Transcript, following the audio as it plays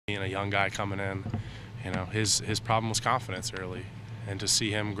being a young guy coming in, his problem was confidence early, and to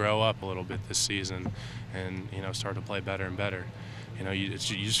see him grow up a little bit this season, and start to play better and better, you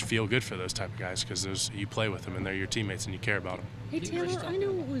just feel good for those type of guys because you play with them and they're your teammates and you care about them. Hey Taylor, I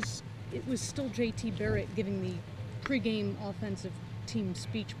know it was still JT Barrett giving the pregame offensive team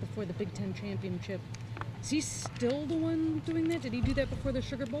speech before the Big Ten championship. Is he still the one doing that? Did he do that before the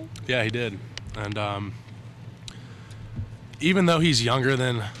Sugar Bowl? Yeah, he did. And even though he's younger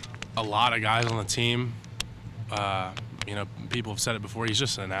than a lot of guys on the team, people have said it before, he's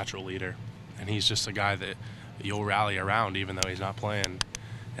just a natural leader. And he's just a guy that you'll rally around even though he's not playing.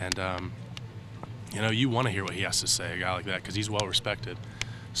 And, you want to hear what he has to say, a guy like that, because he's well respected.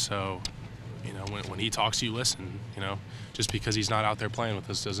 So, when he talks, you listen. Just because he's not out there playing with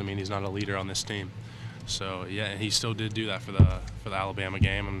us doesn't mean he's not a leader on this team. So, yeah, and he still did do that for the Alabama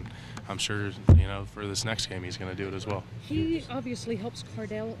game, and I'm sure, for this next game he's going to do it as well. He obviously helps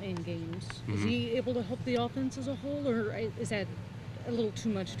Cardell in games. Mm-hmm. Is he able to help the offense as a whole, or is that a little too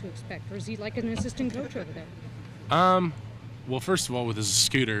much to expect? Or is he like an assistant coach over there? Well, first of all, with his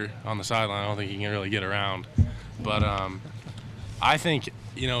scooter on the sideline, I don't think he can really get around. But I think,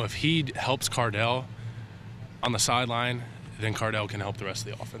 if he helps Cardell on the sideline, then Cardell can help the rest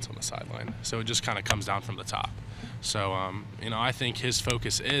of the offense on the sideline. So it just kind of comes down from the top. So, I think his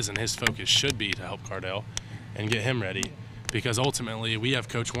focus is, and his focus should be, to help Cardell and get him ready, because ultimately we have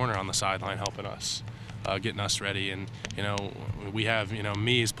Coach Warner on the sideline helping us, getting us ready. And, we have,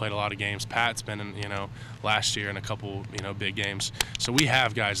 Me's played a lot of games. Pat's been in, last year in a couple, big games. So we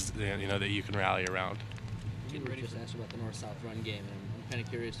have guys, that you can rally around. Getting ready to ask about the north-south run game, and I'm kind of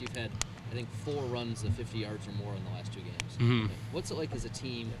curious. You've had, I think, 4 runs of 50 yards or more in the last 2 games. Mm-hmm. What's it like as a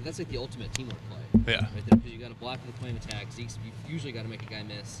team? That's like the ultimate teamwork play. Yeah. Right there, because you got to block the point of attack. Zeke's, you usually got to make a guy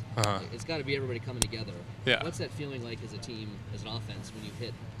miss. It's got to be everybody coming together. Yeah. What's that feeling like as a team, as an offense, when you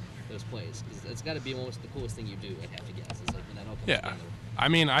hit those plays? Because it's got to be almost the coolest thing you do, I'd have to guess. It's like when that all comes together. I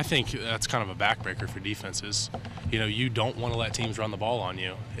mean, I think that's kind of a backbreaker for defenses. You don't want to let teams run the ball on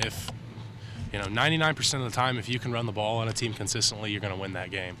you. If 99% of the time, if you can run the ball on a team consistently, you're going to win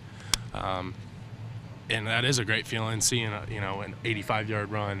that game. And that is a great feeling, seeing an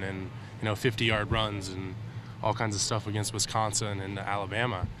 85-yard run and 50-yard runs and all kinds of stuff against Wisconsin and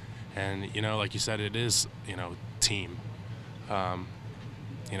Alabama. And like you said, it is team. The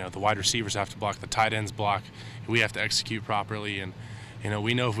wide receivers have to block, the tight ends block. We have to execute properly, and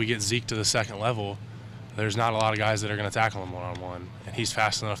we know if we get Zeke to the second level, there's not a lot of guys that are going to tackle him one-on-one, and he's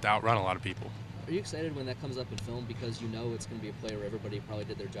fast enough to outrun a lot of people. Are you excited when that comes up in film, because it's going to be a play where everybody probably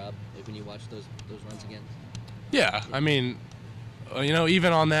did their job, like when you watch those runs again? Yeah, I mean,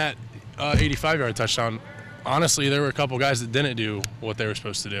 even on that 85-yard touchdown, honestly, there were a couple guys that didn't do what they were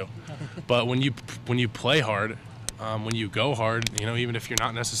supposed to do. But when you play hard, when you go hard, even if you're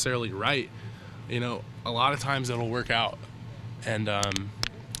not necessarily right, a lot of times it'll work out. And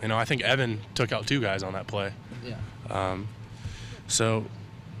I think Evan took out 2 guys on that play. Yeah. So,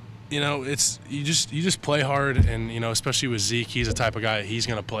 it's you just play hard, and especially with Zeke, he's the type of guy, he's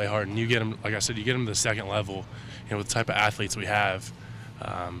going to play hard, and you get him, like I said, you get him to the second level. With the type of athletes we have,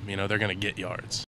 they're going to get yards.